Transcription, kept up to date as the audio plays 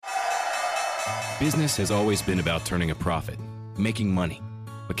Business has always been about turning a profit, making money.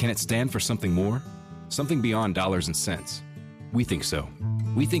 But can it stand for something more? Something beyond dollars and cents? We think so.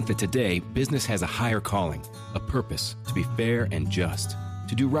 We think that today, business has a higher calling, a purpose to be fair and just,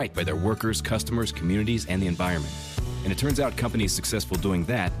 to do right by their workers, customers, communities, and the environment. And it turns out companies successful doing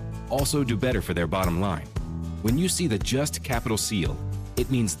that also do better for their bottom line. When you see the Just Capital seal, it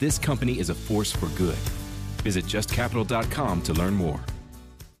means this company is a force for good. Visit justcapital.com to learn more.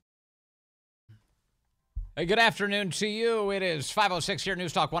 Hey, good afternoon to you. It is 5:06 here,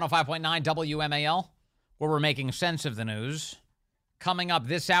 News Talk 105.9 WMAL, where we're making sense of the news. Coming up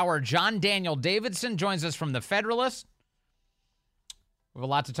this hour, John Daniel Davidson joins us from The Federalist. We have a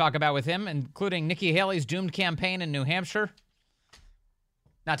lot to talk about with him, including Nikki Haley's doomed campaign in New Hampshire.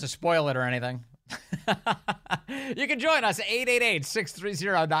 Not to spoil it or anything. You can join us,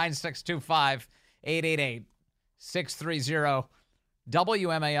 888-630-9625,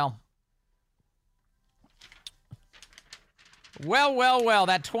 888-630-WMAL. Well,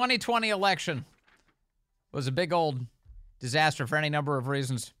 that 2020 election was a big old disaster for any number of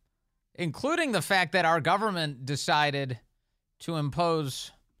reasons, including the fact that our government decided to impose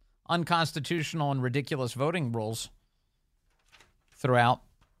unconstitutional and ridiculous voting rules throughout.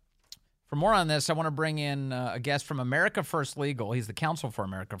 For more on this, I want to bring in a guest from America First Legal. He's the counsel for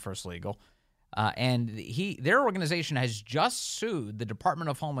America First Legal. And their organization has just sued the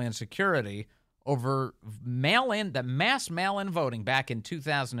Department of Homeland Security over the mass mail-in voting back in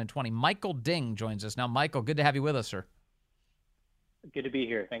 2020. Michael Ding joins us now. Michael, good to have you with us, sir. Good to be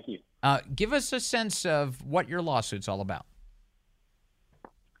here. Thank you. Give us a sense of what your lawsuit's all about.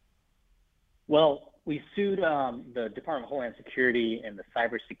 Well, we sued the Department of Homeland Security and the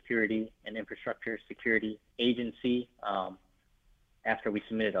Cybersecurity and Infrastructure Security Agency after we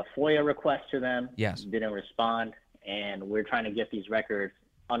submitted a FOIA request to them. Yes. Didn't respond, and we're trying to get these records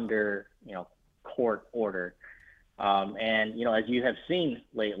under, court order. And, as you have seen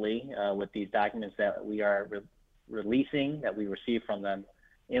lately with these documents that we are releasing, that we received from them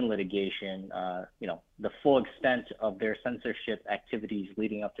in litigation, the full extent of their censorship activities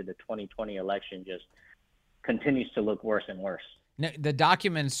leading up to the 2020 election just continues to look worse and worse. Now, the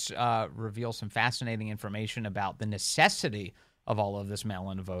documents reveal some fascinating information about the necessity of all of this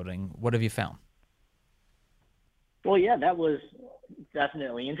mail-in voting. What have you found? Well, yeah, that was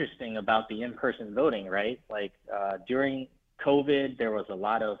definitely interesting about the in-person voting, right? Like during COVID, there was a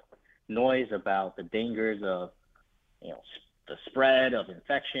lot of noise about the dangers of, the spread of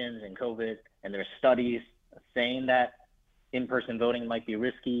infections and COVID, and there are studies saying that in-person voting might be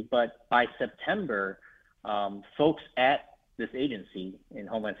risky. But by September, folks at this agency in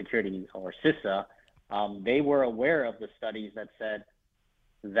Homeland Security, or CISA, they were aware of the studies that said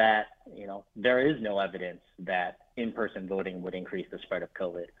that, there is no evidence that in-person voting would increase the spread of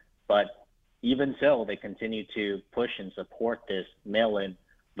COVID. But even so, they continue to push and support this mail-in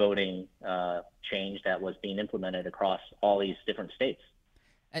voting change that was being implemented across all these different states.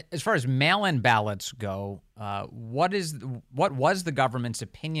 As far as mail-in ballots go, what was the government's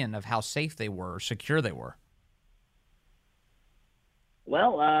opinion of how safe they were, secure they were?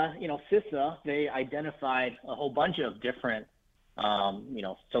 Well, CISA, they identified a whole bunch of different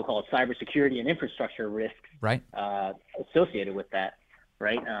so-called cybersecurity and infrastructure risks, right, associated with that,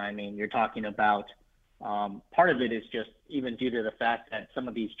 right? You're talking about part of it is just even due to the fact that some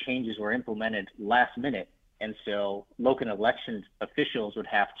of these changes were implemented last minute, and so local elections officials would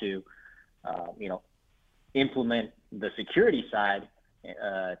have to, implement the security side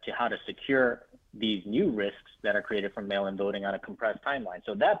to how to secure these new risks that are created from mail-in voting on a compressed timeline.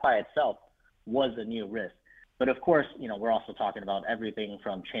 So that by itself was a new risk. But of course, we're also talking about everything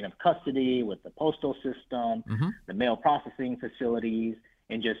from chain of custody with the postal system, the mail processing facilities,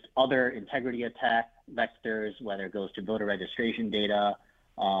 and just other integrity attack vectors, whether it goes to voter registration data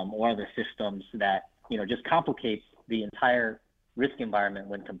or other systems that, just complicates the entire risk environment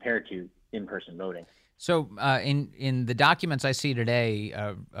when compared to in-person voting. So in the documents I see today,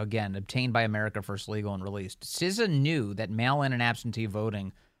 again, obtained by America First Legal and released, CISA knew that mail-in and absentee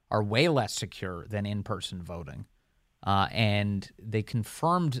voting are way less secure than in-person voting. And they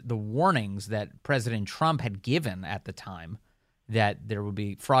confirmed the warnings that President Trump had given at the time that there would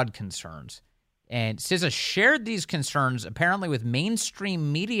be fraud concerns. And CISA shared these concerns apparently with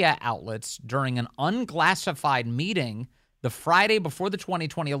mainstream media outlets during an unclassified meeting the Friday before the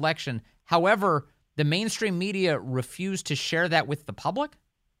 2020 election. However, the mainstream media refused to share that with the public?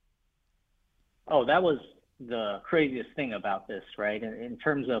 Oh, that was the craziest thing about this, right? In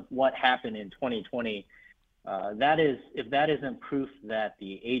terms of what happened in 2020, if that isn't proof that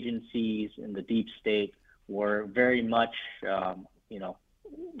the agencies in the deep state were very much,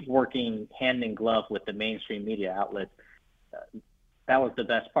 working hand in glove with the mainstream media outlets. That was the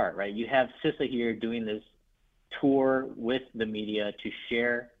best part, right? You have CISA here doing this tour with the media to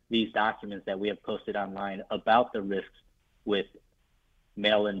share these documents that we have posted online about the risks with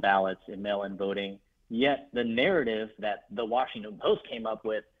mail-in ballots and mail-in voting. Yet the narrative that the Washington Post came up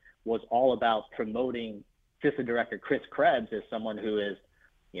with was all about promoting CISA Director Chris Krebs as someone who is,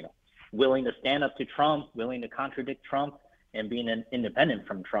 willing to stand up to Trump, willing to contradict Trump, and being an independent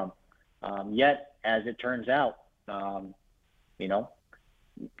from Trump. Yet, as it turns out,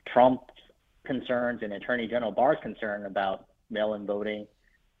 Trump's concerns and Attorney General Barr's concern about mail-in voting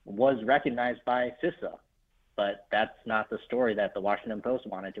was recognized by CISA. But that's not the story that the Washington Post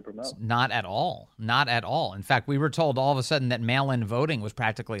wanted to promote. Not at all. Not at all. In fact, we were told all of a sudden that mail-in voting was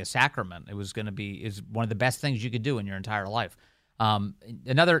practically a sacrament. It was going to be is one of the best things you could do in your entire life.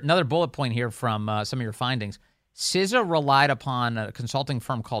 Another bullet point here from some of your findings. CISA relied upon a consulting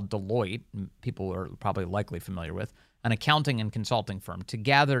firm called Deloitte, people are probably likely familiar with, an accounting and consulting firm, to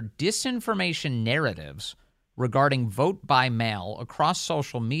gather disinformation narratives regarding vote by mail across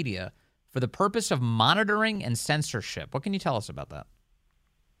social media for the purpose of monitoring and censorship. What can you tell us about that?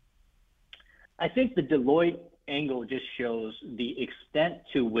 I think the Deloitte angle just shows the extent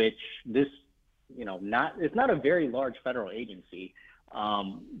to which this, it's not a very large federal agency,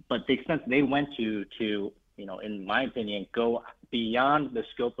 but the extent they went to, in my opinion, go beyond the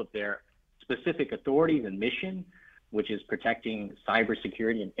scope of their specific authorities and mission, which is protecting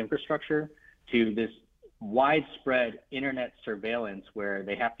cybersecurity and infrastructure, to this widespread internet surveillance where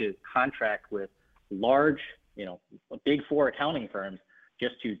they have to contract with large, big four accounting firms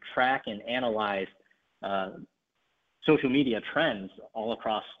just to track and analyze social media trends all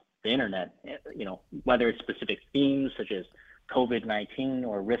across the internet, whether it's specific themes such as COVID-19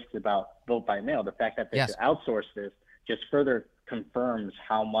 or risks about vote by mail. The fact that they could outsource this just further confirms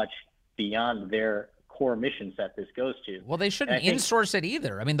how much beyond their core missions that this goes to. Well, they shouldn't insource it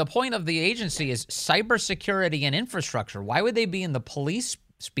either. I mean, the point of the agency is cybersecurity and infrastructure. Why would they be in the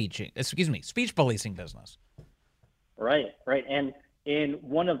speech policing business? Right. And in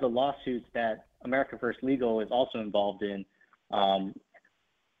one of the lawsuits that America First Legal is also involved in,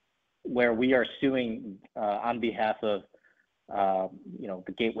 where we are suing on behalf of,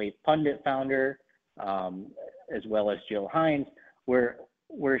 the Gateway Pundit founder, as well as Jill Hines, we're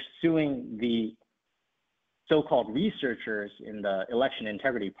suing the so-called researchers in the Election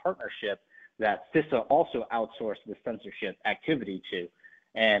Integrity Partnership that CISA also outsourced the censorship activity to.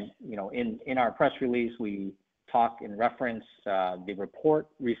 And, in our press release, we talk and reference the report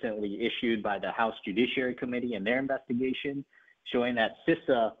recently issued by the House Judiciary Committee and their investigation, showing that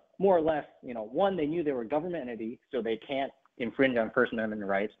CISA, more or less, one, they knew they were a government entity, so they can't infringe on First Amendment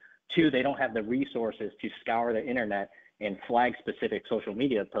rights. Two, they don't have the resources to scour the internet and flag specific social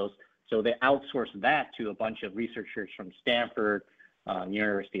media posts. So they outsourced that to a bunch of researchers from Stanford,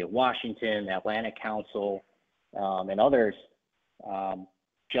 University of Washington, the Atlantic Council, and others,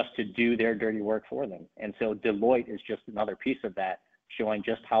 just to do their dirty work for them. And so Deloitte is just another piece of that, showing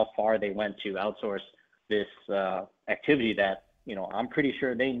just how far they went to outsource this activity that, I'm pretty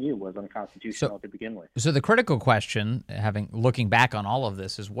sure they knew was unconstitutional to begin with. So the critical question, looking back on all of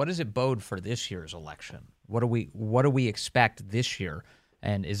this, is what does it bode for this year's election? What do we expect this year?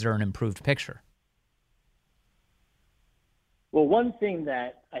 And is there an improved picture? Well, one thing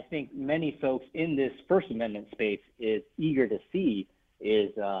that I think many folks in this First Amendment space is eager to see is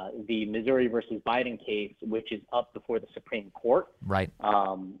the Missouri versus Biden case, which is up before the Supreme Court. Right.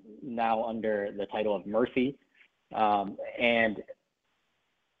 Now under the title of Murphy. And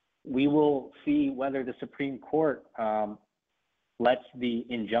we will see whether the Supreme Court lets the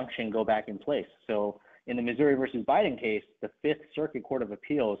injunction go back in place. So in the Missouri versus Biden case, the Fifth Circuit Court of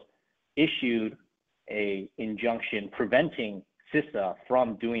Appeals issued a injunction preventing CISA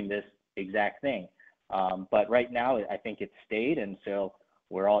from doing this exact thing. But right now, I think it's stayed, and so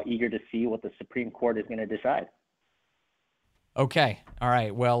we're all eager to see what the Supreme Court is going to decide. Okay. All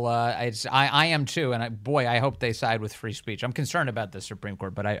right. Well, I am too, and I hope they side with free speech. I'm concerned about the Supreme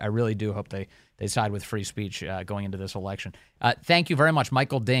Court, but I really do hope they side with free speech going into this election. Thank you very much,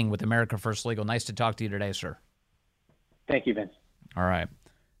 Michael Ding with America First Legal. Nice to talk to you today, sir. Thank you, Vince. All right.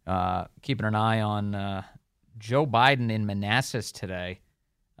 Keeping an eye on Joe Biden in Manassas today.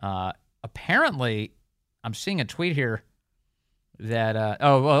 Apparently, I'm seeing a tweet here that, it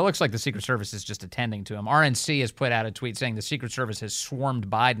looks like the Secret Service is just attending to him. RNC has put out a tweet saying the Secret Service has swarmed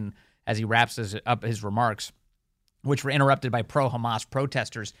Biden as he wraps up his remarks, which were interrupted by pro-Hamas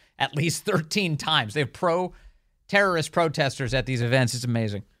protesters at least 13 times. They have pro-terrorist protesters at these events. It's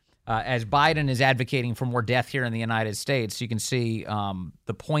amazing. as Biden is advocating for more death here in the United States, you can see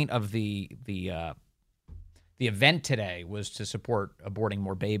the point of the event today was to support aborting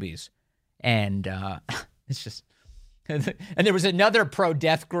more babies. And it's just – and there was another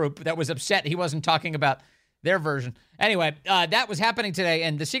pro-death group that was upset he wasn't talking about their version. Anyway, that was happening today.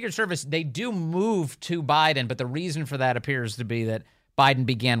 And the Secret Service, they do move to Biden, but the reason for that appears to be that Biden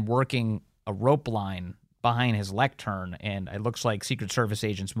began working a rope line behind his lectern, and it looks like Secret Service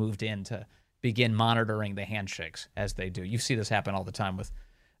agents moved in to begin monitoring the handshakes as they do. You see this happen all the time with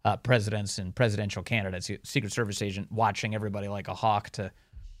presidents and presidential candidates. Secret Service agent watching everybody like a hawk to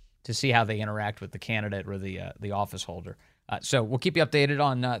see how they interact with the candidate or the office holder. So we'll keep you updated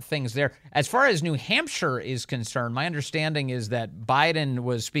on things there. As far as New Hampshire is concerned, my understanding is that Biden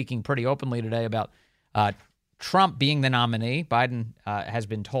was speaking pretty openly today about Trump being the nominee. Biden has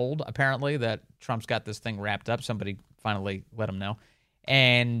been told, apparently, that Trump's got this thing wrapped up. Somebody finally let him know.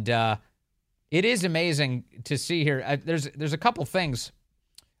 And it is amazing to see here. There's a couple things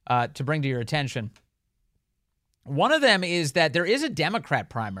to bring to your attention. One of them is that there is a Democrat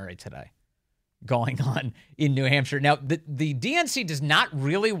primary today going on in New Hampshire. Now, the DNC does not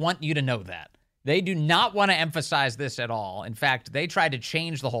really want you to know that. They do not want to emphasize this at all. In fact, they tried to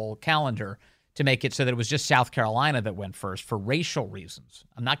change the whole calendar to make it so that it was just South Carolina that went first for racial reasons.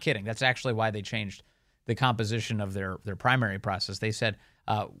 I'm not kidding. That's actually why they changed the composition of their primary process. They said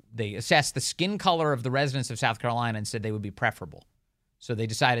they assessed the skin color of the residents of South Carolina and said they would be preferable. So they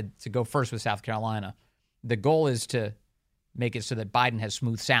decided to go first with South Carolina. The goal is to make it so that Biden has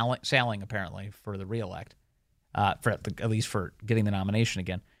smooth sailing, apparently, for the reelect, at least for getting the nomination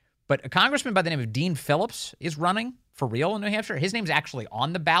again. But a congressman by the name of Dean Phillips is running for real in New Hampshire. His name's actually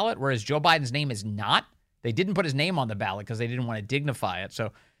on the ballot, whereas Joe Biden's name is not. They didn't put his name on the ballot because they didn't want to dignify it.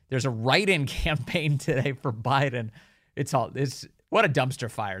 So there's a write-in campaign today for Biden. It's what a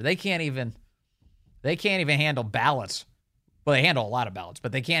dumpster fire. They can't even handle ballots. Well, they handle a lot of ballots,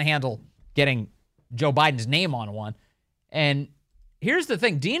 but they can't handle getting Joe Biden's name on one. And here's the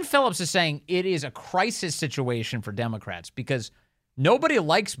thing. Dean Phillips is saying it is a crisis situation for Democrats because nobody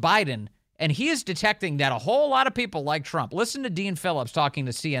likes Biden, and he is detecting that a whole lot of people like Trump. Listen to Dean Phillips talking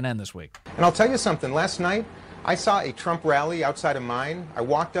to CNN this week. And I'll tell you something. Last night, I saw a Trump rally outside of mine. I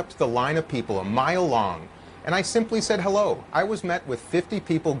walked up to the line of people a mile long, and I simply said hello. I was met with 50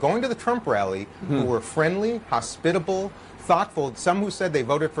 people going to the Trump rally who were friendly, hospitable, thoughtful. Some who said they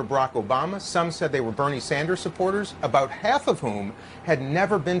voted for Barack Obama. Some said they were Bernie Sanders supporters, about half of whom had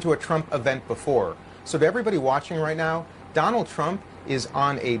never been to a Trump event before. So to everybody watching right now, Donald Trump is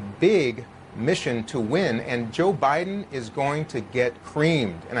on a big mission to win, and Joe Biden is going to get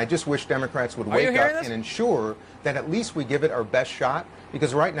creamed. And I just wish Democrats would wake up and ensure that at least we give it our best shot,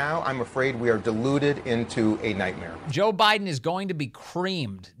 because right now I'm afraid we are deluded into a nightmare. Joe Biden is going to be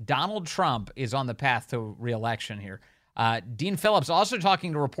creamed. Donald Trump is on the path to re-election here. Dean Phillips also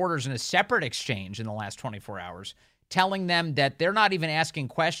talking to reporters in a separate exchange in the last 24 hours, telling them that they're not even asking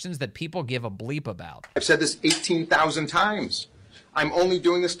questions that people give a bleep about. I've said this 18,000 times. I'm only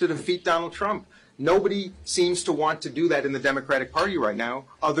doing this to defeat Donald Trump. Nobody seems to want to do that in the Democratic Party right now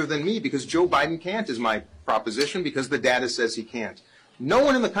other than me, because Joe Biden can't is my proposition, because the data says he can't. No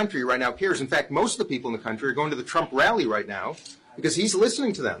one in the country right now cares. In fact, most of the people in the country are going to the Trump rally right now because he's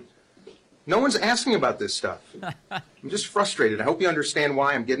listening to them. No one's asking about this stuff. I'm just frustrated. I hope you understand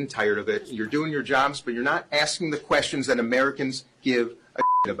why I'm getting tired of it. You're doing your jobs, but you're not asking the questions that Americans give a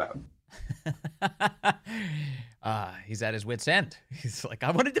shit about. He's at his wit's end. He's like,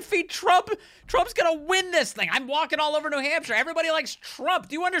 I want to defeat Trump. Trump's going to win this thing. I'm walking all over New Hampshire. Everybody likes Trump.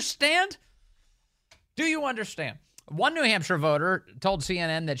 Do you understand? Do you understand? One New Hampshire voter told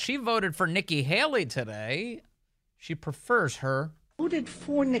CNN that she voted for Nikki Haley today. She prefers her. I voted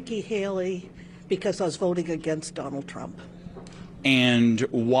for Nikki Haley because I was voting against Donald Trump. And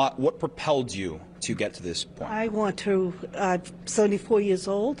what propelled you to get to this point? I'm 74 years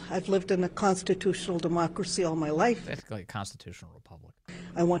old. I've lived in a constitutional democracy all my life. Basically a constitutional republic.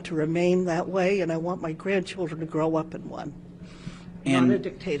 I want to remain that way, and I want my grandchildren to grow up in one. And not a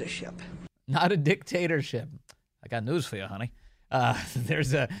dictatorship. Not a dictatorship. I got news for you, honey.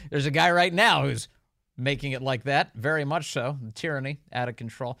 There's a guy right now who's making it like that, very much so. Tyranny, out of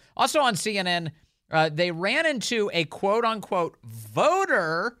control. Also on CNN, they ran into a quote-unquote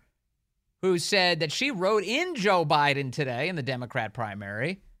voter who said that she wrote in Joe Biden today in the Democrat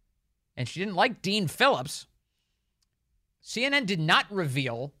primary, and she didn't like Dean Phillips. CNN did not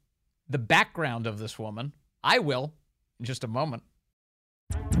reveal the background of this woman. I will in just a moment.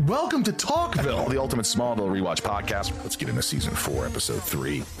 Welcome to Talkville, the ultimate Smallville rewatch podcast. Let's get into season 4, episode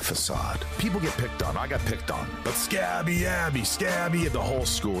 3, Facade. People get picked on. I got picked on. But Scabby, the whole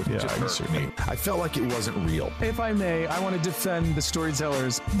school. Yeah, just hurt me. I felt like it wasn't real. If I may, I want to defend the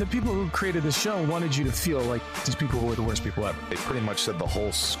storytellers. The people who created the show wanted you to feel like these people were the worst people ever. They pretty much said the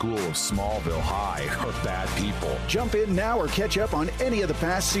whole school of Smallville High are bad people. Jump in now or catch up on any of the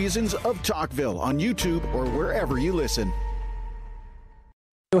past seasons of Talkville on YouTube or wherever you listen.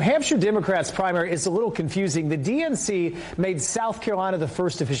 New Hampshire Democrats' primary is a little confusing. The DNC made South Carolina the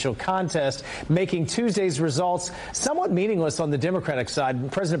first official contest, making Tuesday's results somewhat meaningless on the Democratic side.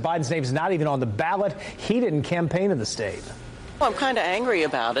 President Biden's name is not even on the ballot. He didn't campaign in the state. Well, I'm kind of angry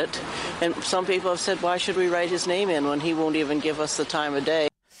about it. And some people have said, why should we write his name in when he won't even give us the time of day?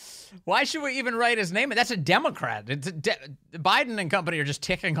 Why should we even write his name in? That's a Democrat. Biden and company are just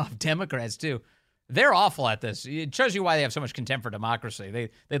ticking off Democrats, too. They're awful at this. It shows you why they have so much contempt for democracy.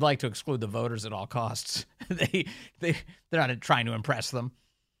 They'd like to exclude the voters at all costs. They're not trying to impress them.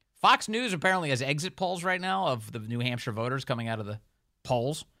 Fox News apparently has exit polls right now of the New Hampshire voters coming out of the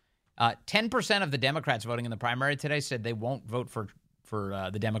polls. 10% of the Democrats voting in the primary today said they won't vote for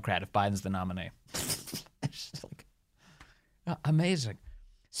the Democrat if Biden's the nominee. It's just like, amazing.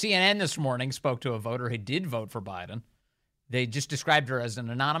 CNN this morning spoke to a voter who did vote for Biden. They just described her as an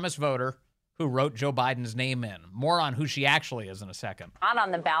anonymous voter who wrote Joe Biden's name in. More on who she actually is in a second. Not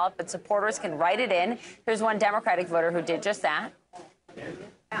on the ballot, but supporters can write it in. Here's one Democratic voter who did just that.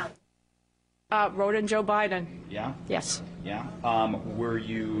 Wrote in Joe Biden. Yeah? Yes. Yeah. Were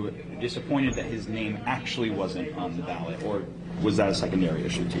you disappointed that his name actually wasn't on the ballot, or was that a secondary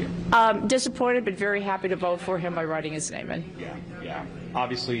issue to you? Disappointed, but very happy to vote for him by writing his name in. Yeah.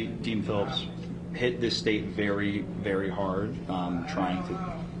 Obviously, Dean Phillips hit this state very, very hard, trying to,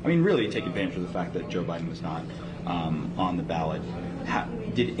 really take advantage of the fact that Joe Biden was not on the ballot.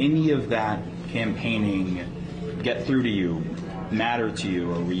 Did any of that campaigning get through to you, matter to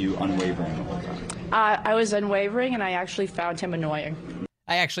you, or were you unwavering the whole time? I was unwavering, and I actually found him annoying.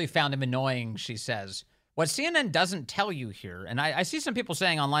 I actually found him annoying, she says. What CNN doesn't tell you here, and I see some people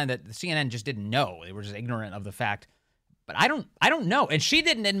saying online that CNN just didn't know. They were just ignorant of the fact. But I don't know. And she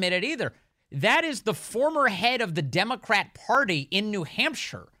didn't admit it either. That is the former head of the Democrat Party in New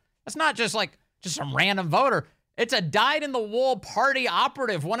Hampshire. That's not just some random voter. It's a dyed-in-the-wool party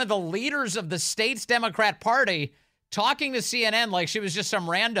operative, one of the leaders of the state's Democrat Party, talking to CNN like she was just some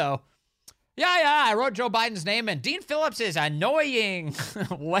rando. Yeah, I wrote Joe Biden's name in. Dean Phillips is annoying.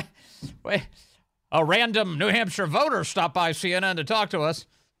 What? Wait, a random New Hampshire voter stopped by CNN to talk to us.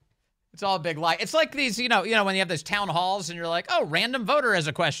 It's all a big lie. It's like these, when you have those town halls and you're like, oh, random voter has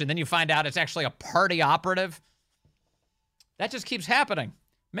a question. Then you find out it's actually a party operative. That just keeps happening.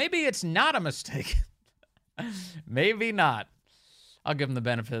 Maybe it's not a mistake. Maybe not. I'll give him the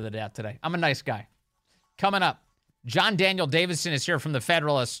benefit of the doubt today. I'm a nice guy. Coming up, John Daniel Davidson is here from the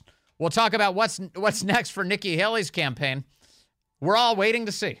Federalist. We'll talk about what's next for Nikki Haley's campaign. We're all waiting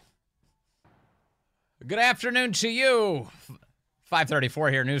to see. Good afternoon to you.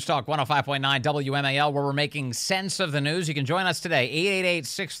 534 here, News Talk 105.9 WMAL, where we're making sense of the news. You can join us today,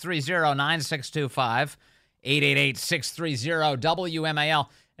 888-630-9625, 888-630-WMAL.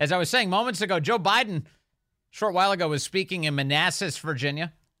 As I was saying moments ago, Joe Biden, a short while ago, was speaking in Manassas,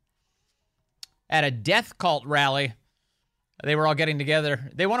 Virginia, at a death cult rally. They were all getting together.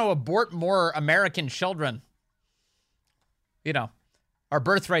 They want to abort more American children. Our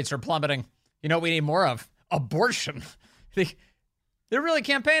birth rates are plummeting. You know what we need more of? Abortion. They're really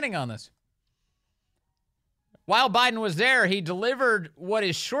campaigning on this. While Biden was there, he delivered what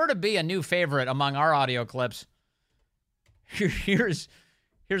is sure to be a new favorite among our audio clips. Here's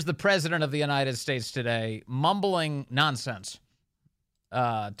the president of the United States today mumbling nonsense.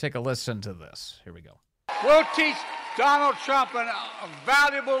 Take a listen to this. Here we go. We'll teach Donald Trump a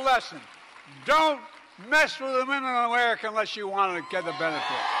valuable lesson. Don't mess with the women in America unless you want to get the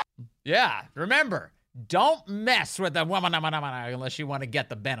benefit. Yeah, remember. Don't mess with the woman unless you want to get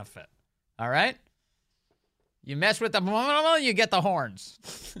the benefit. All right? You mess with the woman, you get the horns.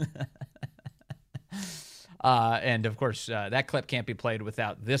 And, of course, that clip can't be played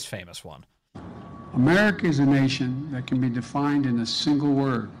without this famous one. America is a nation that can be defined in a single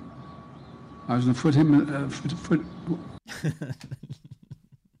word. I was going to put him...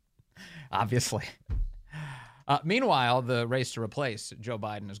 Obviously. Meanwhile, the race to replace Joe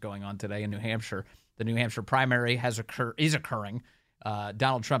Biden is going on today in New Hampshire. The New Hampshire primary is occurring.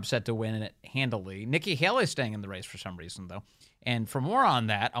 Donald Trump set to win it handily. Nikki Haley is staying in the race for some reason, though. And for more on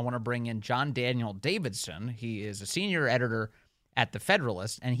that, I want to bring in John Daniel Davidson. He is a senior editor at The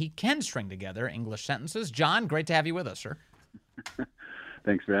Federalist, and he can string together English sentences. John, great to have you with us, sir.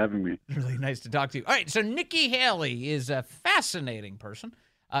 Thanks for having me. Really nice to talk to you. All right, so Nikki Haley is a fascinating person.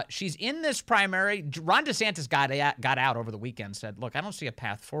 She's in this primary. Ron DeSantis got out over the weekend, said, look, I don't see a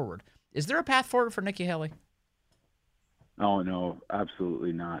path forward. Is there a path forward for Nikki Haley? Oh, no,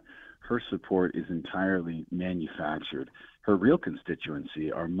 absolutely not. Her support is entirely manufactured. Her real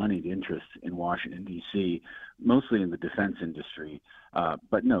constituency are moneyed interests in Washington, D.C., mostly in the defense industry.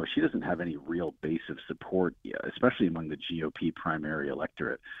 But no, she doesn't have any real base of support, especially among the GOP primary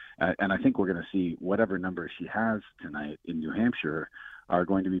electorate. And I think we're going to see whatever numbers she has tonight in New Hampshire are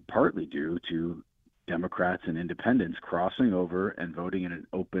going to be partly due to Democrats and independents crossing over and voting in an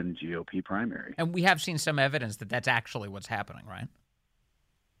open GOP primary. And we have seen some evidence that that's actually what's happening, right?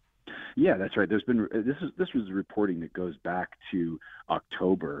 Yeah, that's right. There's been this was reporting that goes back to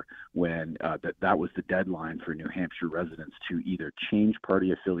October when that was the deadline for New Hampshire residents to either change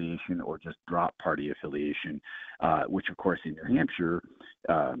party affiliation or just drop party affiliation, which of course in New Hampshire,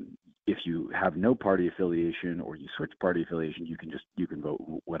 if you have no party affiliation or you switch party affiliation, you can vote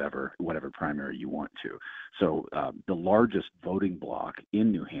whatever primary you want to. So the largest voting bloc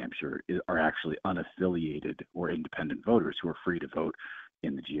in New Hampshire are actually unaffiliated or independent voters who are free to vote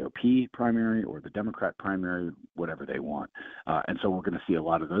in the GOP primary or the Democrat primary, whatever they want. And so we're going to see a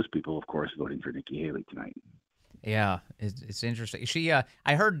lot of those people, of course, voting for Nikki Haley tonight. Yeah, it's interesting.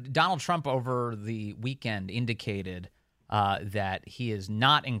 I heard Donald Trump over the weekend indicated that he is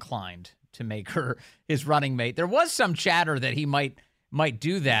not inclined to make her his running mate. There was some chatter that he might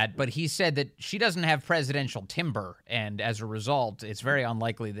do that, but he said that she doesn't have presidential timber, and as a result, it's very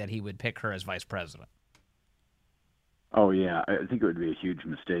unlikely that he would pick her as vice president. Oh, yeah. I think it would be a huge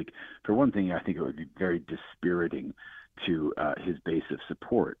mistake. For one thing, I think it would be very dispiriting to his base of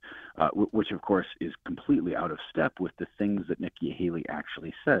support, which, of course, is completely out of step with the things that Nikki Haley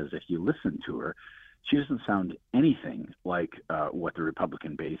actually says. If you listen to her, she doesn't sound anything like what the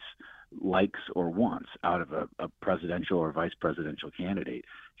Republican base likes or wants out of a presidential or vice presidential candidate.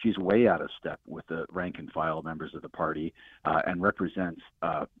 She's way out of step with the rank and file members of the party and represents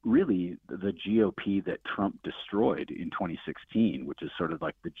really the GOP that Trump destroyed in 2016, which is sort of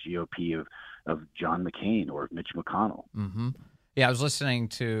like the GOP of John McCain or Mitch McConnell. Mm-hmm. Yeah, I was listening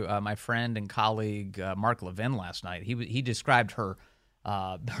to my friend and colleague Mark Levin last night. He described her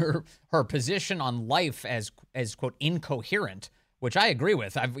position on life as quote incoherent, which I agree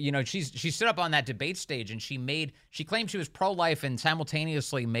with. She stood up on that debate stage and she claimed she was pro-life and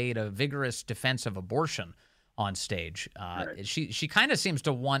simultaneously made a vigorous defense of abortion on stage. Right. She kind of seems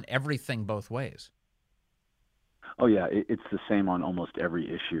to want everything both ways. Oh, yeah, it's the same on almost every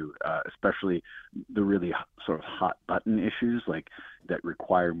issue, especially the really sort of hot button issues like that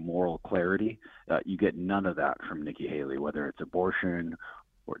require moral clarity. You get none of that from Nikki Haley, whether it's abortion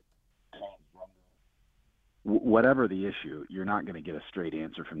or whatever the issue. You're not going to get a straight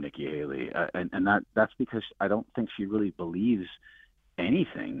answer from Nikki Haley, and that's because I don't think she really believes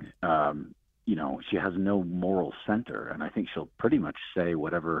anything. She has no moral center, and I think she'll pretty much say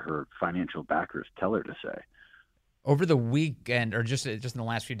whatever her financial backers tell her to say. Over the weekend, or just in the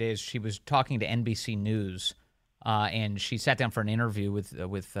last few days, she was talking to NBC News, and she sat down for an interview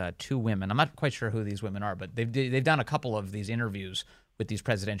with two women. I'm not quite sure who these women are, but they've done a couple of these interviews with these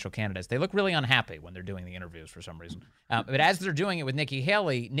presidential candidates. They look really unhappy when they're doing the interviews for some reason. But as they're doing it with Nikki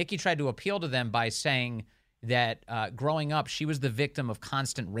Haley, Nikki tried to appeal to them by saying that growing up, she was the victim of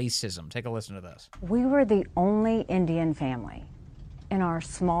constant racism. Take a listen to this. We were the only Indian family in our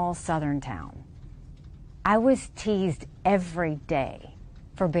small southern town. I was teased every day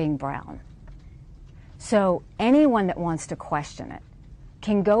for being brown. So anyone that wants to question it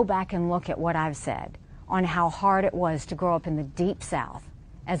can go back and look at what I've said on how hard it was to grow up in the deep South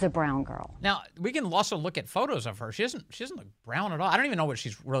as a brown girl. Now, we can also look at photos of her. She doesn't look brown at all. I don't even know what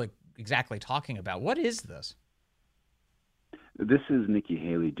she's really exactly talking about. What is this? This is Nikki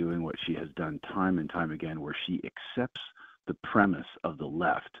Haley doing what she has done time and time again, where she accepts the premise of the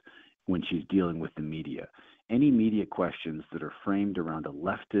left when she's dealing with the media. Any media questions that are framed around a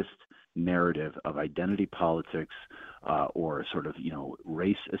leftist narrative of identity politics or sort of,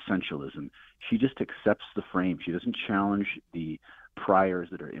 race essentialism, she just accepts the frame. She doesn't challenge the priors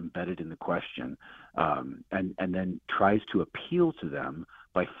that are embedded in the question and then tries to appeal to them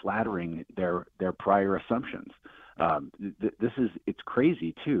by flattering their prior assumptions. It's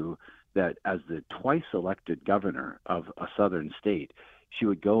crazy, too, that as the twice elected governor of a southern state, she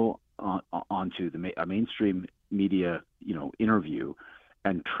would go onto a mainstream media, interview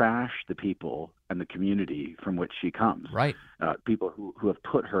and trash the people and the community from which she comes. Right. People who have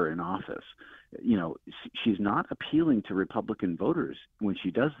put her in office. She's not appealing to Republican voters when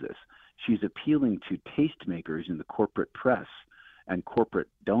she does this. She's appealing to tastemakers in the corporate press and corporate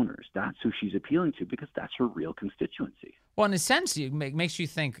donors. That's who she's appealing to because that's her real constituency. Well, in a sense, it makes you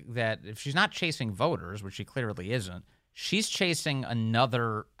think that if she's not chasing voters, which she clearly isn't, she's chasing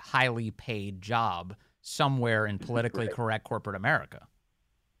another highly paid job somewhere in politically correct corporate America.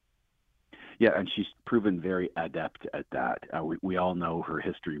 Yeah, and she's proven very adept at that. We all know her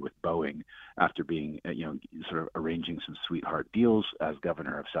history with Boeing after being, sort of arranging some sweetheart deals as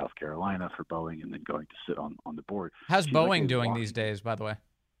governor of South Carolina for Boeing and then going to sit on the board. How's Boeing doing these days, by the way?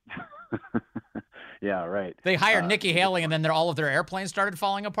 Yeah, right. They hired Nikki Haley and then all of their airplanes started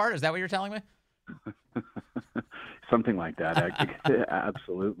falling apart? Is that what you're telling me? Something like that.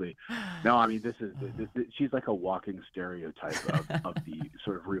 Absolutely. No, I mean, she's like a walking stereotype of the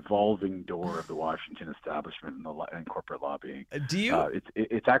sort of revolving door of the Washington establishment and corporate lobbying. Do you?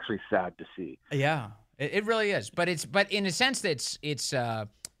 It's actually sad to see. Yeah, it really is. But in a sense, it's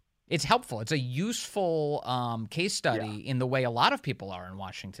helpful. It's a useful case study in the way a lot of people are in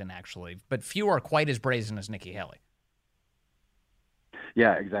Washington, actually. But few are quite as brazen as Nikki Haley.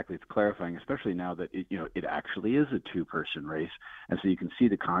 Yeah, exactly. It's clarifying, especially now that it actually is a two-person race, and so you can see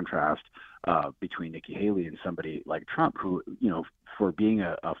the contrast between Nikki Haley and somebody like Trump, who, for being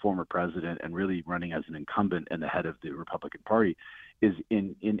a former president and really running as an incumbent and the head of the Republican Party, is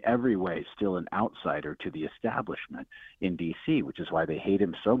in every way still an outsider to the establishment in D.C., which is why they hate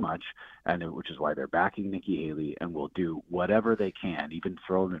him so much, and which is why they're backing Nikki Haley and will do whatever they can, even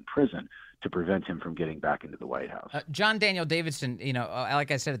throw him in prison, to prevent him from getting back into the White House. John Daniel Davidson,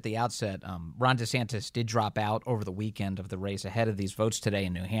 like I said at the outset, Ron DeSantis did drop out over the weekend of the race ahead of these votes today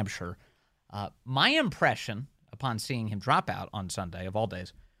in New Hampshire. My impression upon seeing him drop out on Sunday, of all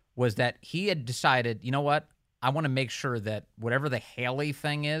days, was that he had decided, you know what, I want to make sure that whatever the Haley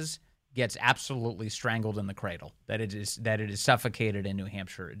thing is gets absolutely strangled in the cradle, that it is suffocated in New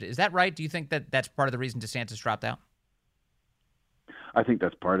Hampshire. Is that right? Do you think that that's part of the reason DeSantis dropped out? I think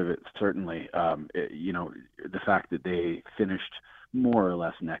that's part of it, certainly. The fact that they finished more or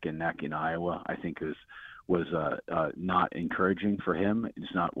less neck and neck in Iowa, I think was not encouraging for him.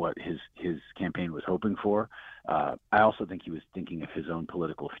 It's not what his campaign was hoping for. I also think he was thinking of his own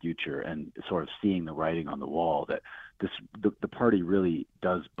political future and sort of seeing the writing on the wall that the party really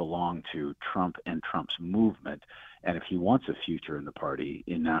does belong to Trump and Trump's movement. And if he wants a future in the party,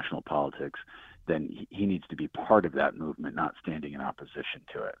 in national politics, then he needs to be part of that movement, not standing in opposition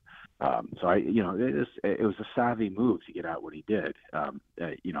to it. It was a savvy move to get out what he did.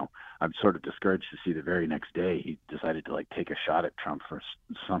 I'm sort of discouraged to see the very next day he decided to take a shot at Trump for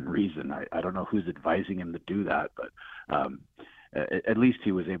some reason. I don't know who's advising him to do that, but at least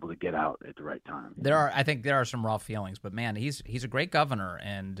he was able to get out at the right time. I think there are some raw feelings, but man, he's a great governor,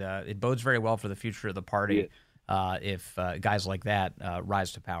 and it bodes very well for the future of the party. If guys like that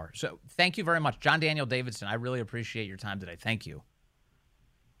rise to power. So thank you very much. John Daniel Davidson, I really appreciate your time today. Thank you.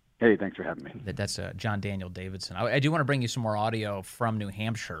 Hey, thanks for having me. That's John Daniel Davidson. I do want to bring you some more audio from New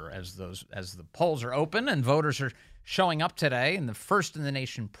Hampshire as the polls are open and voters are showing up today in the first in the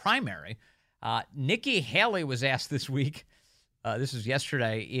nation primary. Nikki Haley was asked this week, this was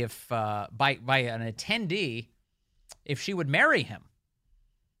yesterday, if by an attendee, if she would marry him.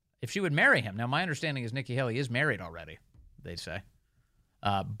 If she would marry him. Now, my understanding is Nikki Haley is married already, they say.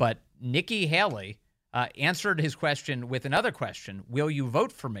 But Nikki Haley answered his question with another question. Will you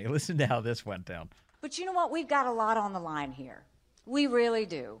vote for me? Listen to how this went down. But you know what? We've got a lot on the line here. We really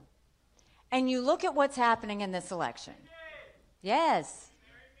do. And you look at what's happening in this election. Yes.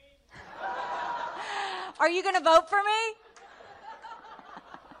 Are you going to vote for me?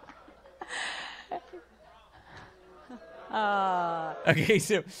 Okay,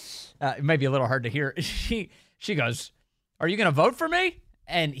 so it might be a little hard to hear. She goes, "Are you going to vote for me?"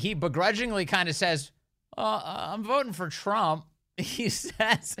 And he begrudgingly kind of says, "I'm voting for Trump." He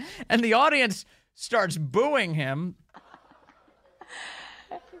says, and the audience starts booing him.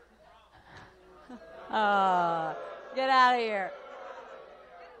 Get out of here.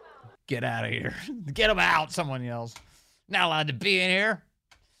 Get out of here. Get him out, someone yells. Not allowed to be in here.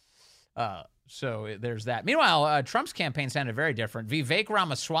 So there's that. Meanwhile, Trump's campaign sounded very different. Vivek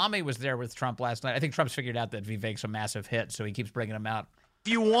Ramaswamy was there with Trump last night. I think Trump's figured out that Vivek's a massive hit, so he keeps bringing him out.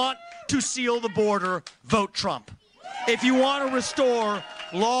 If you want to seal the border, vote Trump. If you want to restore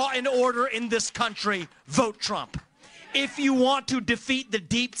law and order in this country, vote Trump. If you want to defeat the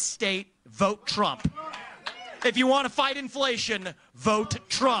deep state, vote Trump. If you want to fight inflation, vote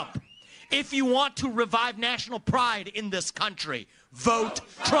Trump. If you want to revive national pride in this country, vote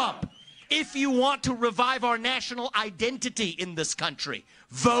Trump. If you want to revive our national identity in this country,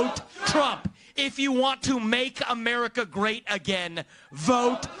 vote Trump. If you want to make America great again,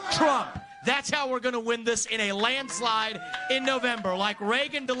 vote Trump. That's how we're going to win this in a landslide in November, like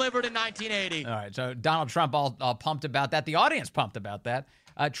Reagan delivered in 1980. All right, so Donald Trump all pumped about that. The audience pumped about that.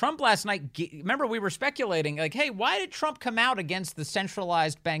 Trump last night, remember we were speculating, like, hey, why did Trump come out against the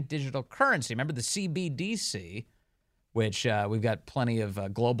centralized bank digital currency? Remember the CBDC, which we've got plenty of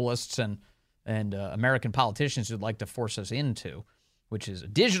globalists and American politicians who'd like to force us into, which is a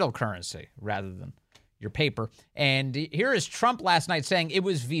digital currency rather than your paper. And here is Trump last night saying it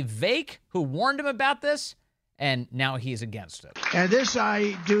was Vivek who warned him about this, and now he's against it. And this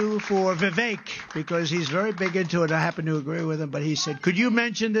I do for Vivek because he's very big into it. I happen to agree with him, but he said, could you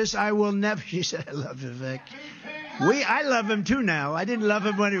mention this? I will never. He said, I love Vivek. I love him too now. I didn't love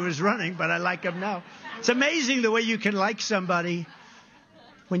him when he was running, but I like him now. It's amazing the way you can like somebody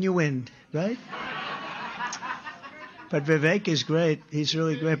when you win, right? But Vivek is great. He's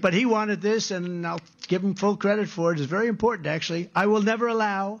really great. But he wanted this, and I'll give him full credit for it. It's very important, actually. I will never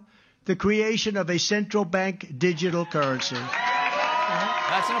allow the creation of a central bank digital currency.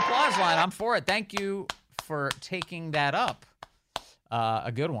 That's an applause line. I'm for it. Thank you for taking that up.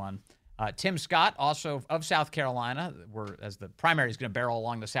 A good one. Tim Scott, also of South Carolina, as the primary is going to barrel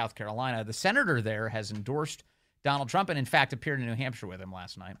along to South Carolina, the senator there has endorsed Donald Trump and, in fact, appeared in New Hampshire with him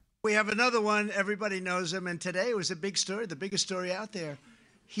last night. We have another one. Everybody knows him. And today was a big story, the biggest story out there.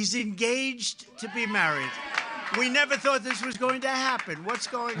 He's engaged to be married. We never thought this was going to happen. What's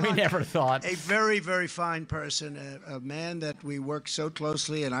going on? We never thought. A very, very fine person, a man that we work so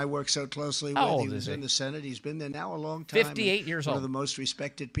closely, and I work so closely with. He was in the Senate. He's been there now a long time. 58 years old. One of the most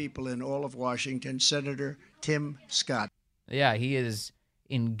respected people in all of Washington, Senator Tim Scott. Yeah, he is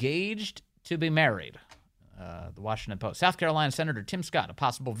engaged to be married. The Washington Post. South Carolina Senator Tim Scott, a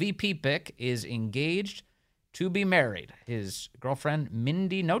possible VP pick, is engaged to be married. His girlfriend,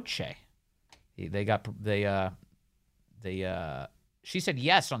 Mindy Noche. She said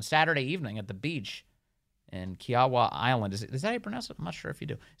yes on Saturday evening at the beach in Kiowa Island. Is that how you pronounce it? I'm not sure if you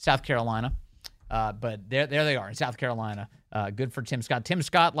do. South Carolina. But there they are in South Carolina. Good for Tim Scott. Tim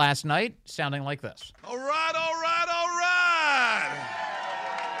Scott last night sounding like this. All right.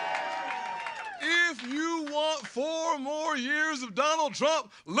 If you want 4 more years of Donald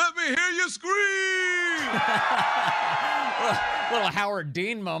Trump, let me hear you scream. Little Howard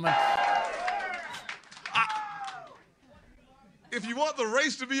Dean moment. If you want the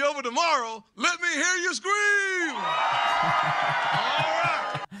race to be over tomorrow, let me hear you scream.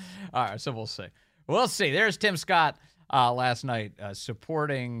 All right, so we'll see. We'll see. There's Tim Scott last night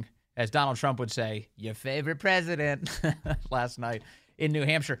supporting, as Donald Trump would say, your favorite president last night in New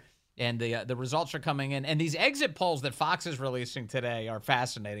Hampshire. And the results are coming in. And these exit polls that Fox is releasing today are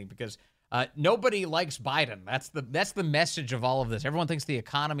fascinating because nobody likes Biden. That's the message of all of this. Everyone thinks the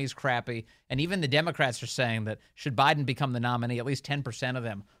economy's crappy. And even the Democrats are saying that should Biden become the nominee, at least 10% of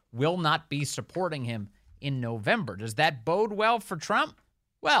them will not be supporting him in November. Does that bode well for Trump?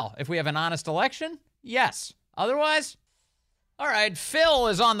 Well, if we have an honest election, yes. Otherwise, all right, Phil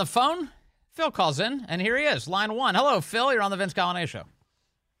is on the phone. Phil calls in, and here he is, line 1. Hello, Phil. You're on the Vince Colonnese Show.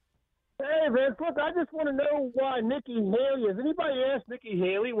 Hey, Vince, look, I just want to know why Nikki Haley, has anybody asked Nikki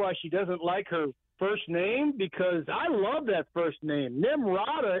Haley why she doesn't like her first name? Because I love that first name.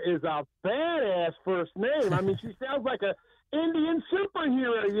 Nimrata is a badass first name. I mean, she sounds like an Indian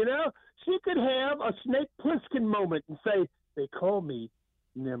superhero, you know? She could have a Snake Plissken moment and say, they call me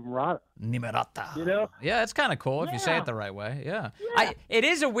Nimrata. Nimrata. You know? Yeah, it's kind of cool if you say it the right way. Yeah. It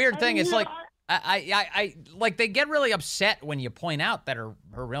is a weird thing. It's like... I like they get really upset when you point out that her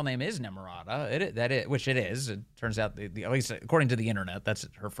real name is Nimrata, which it is. It turns out, at least according to the internet, that's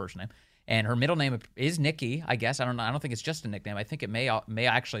her first name, and her middle name is Nikki. I guess I don't know. I don't think it's just a nickname. I think it may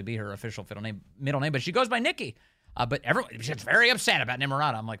actually be her official middle name, but she goes by Nikki. But everyone gets very upset about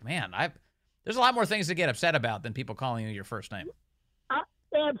Nimrata. I'm like, man, there's a lot more things to get upset about than people calling you your first name.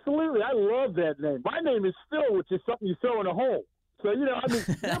 Absolutely, I love that name. My name is Phil, which is something you throw in a hole. So, you know, I mean,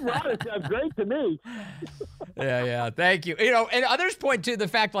 Nimrata sounds great to me. Yeah. Thank you. You know, and others point to the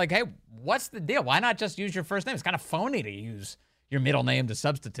fact, like, hey, what's the deal? Why not just use your first name? It's kind of phony to use your middle name to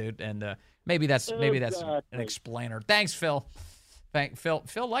substitute, and maybe that's an explainer. Thanks, Phil.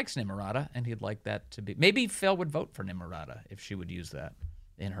 Phil likes Nimrata, and he'd like that to be. Maybe Phil would vote for Nimrata if she would use that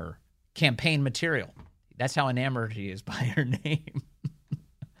in her campaign material. That's how enamored he is by her name.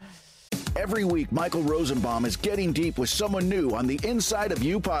 Every week, Michael Rosenbaum is getting deep with someone new on the Inside of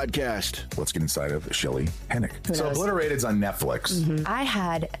You podcast. Let's get inside of Shelley Hennick. So Obliterated's on Netflix. Mm-hmm. I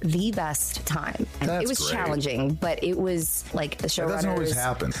had the best time. That's it was great. Challenging, but it was like the showrunners. That doesn't always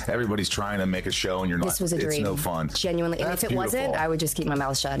happen. Everybody's trying to make a show and you're not. This was a dream. It's no fun. Genuinely. And That's if it wasn't, beautiful. I would just keep my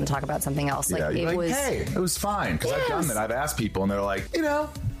mouth shut and talk about something else. Yeah, Like you're it was. Hey, it was fine. Because I've done that. I've asked people and they're like, you know,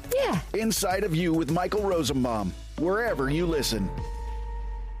 Yeah. Inside of You with Michael Rosenbaum, wherever you listen.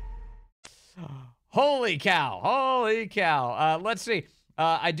 Holy cow. Let's see.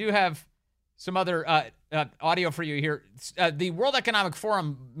 I do have some other audio for you here. The World Economic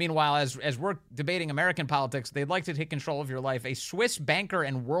Forum, meanwhile, as we're debating American politics, they'd like to take control of your life. A Swiss banker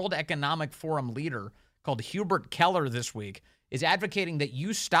and World Economic Forum leader called Hubert Keller this week is advocating that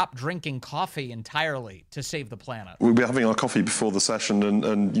you stop drinking coffee entirely to save the planet. We'll be having our coffee before the session,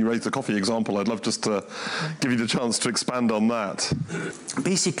 and you raised the coffee example. I'd love just to give you the chance to expand on that.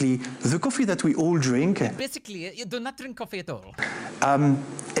 Basically, the coffee that we all drink... Basically, you do not drink coffee at all.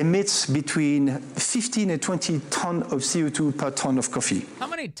 Emits between 15 and 20 tons of CO2 per ton of coffee. How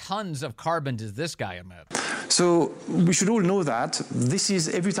many tons of carbon does this guy emit? So we should all know that this is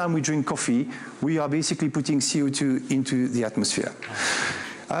every time we drink coffee, we are basically putting CO2 into the atmosphere.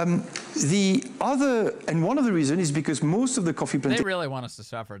 One of the reasons is because most of the coffee plantations... They really want us to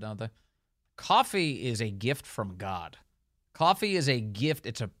suffer, don't they? Coffee is a gift from God. Coffee is a gift.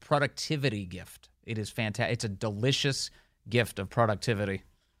 It's a productivity gift. It is fantastic. It's a delicious gift of productivity.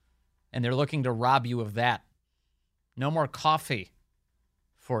 And they're looking to rob you of that. No more coffee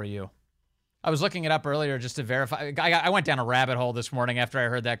for you. I was looking it up earlier just to verify. I went down a rabbit hole this morning after I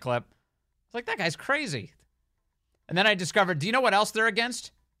heard that clip. I was like, that guy's crazy. And then I discovered, do you know what else they're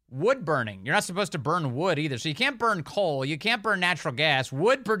against? Wood burning. You're not supposed to burn wood either. So you can't burn coal. You can't burn natural gas.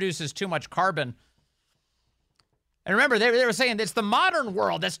 Wood produces too much carbon. And remember, they were saying it's the modern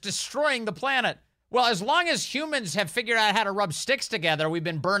world that's destroying the planet. Well, as long as humans have figured out how to rub sticks together, we've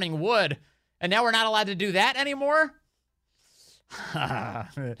been burning wood. And now we're not allowed to do that anymore?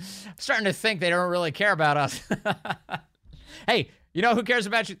 I'm starting to think they don't really care about us. Hey, you know who cares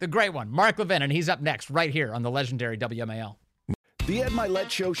about you? The great one, Mark Levin, and he's up next right here on the legendary WMAL. The Ed Milet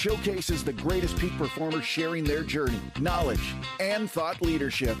Show showcases the greatest peak performers sharing their journey, knowledge, and thought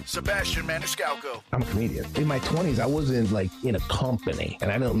leadership. Sebastian Maniscalco. I'm a comedian. In my 20s, I wasn't like in a company,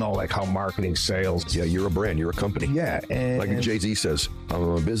 and I don't know like how marketing, sales. Yeah, you're a brand, you're a company. Yeah, and like Jay-Z says, I'm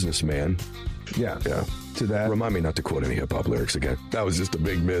a businessman. Yeah. To that. Remind me not to quote any hip-hop lyrics again. That was just a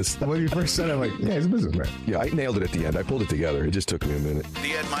big miss. When you first said it, I'm like, yeah, he's a businessman. Yeah, I nailed it at the end. I pulled it together. It just took me a minute.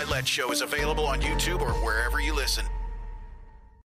 The Ed Milet Show is available on YouTube or wherever you listen.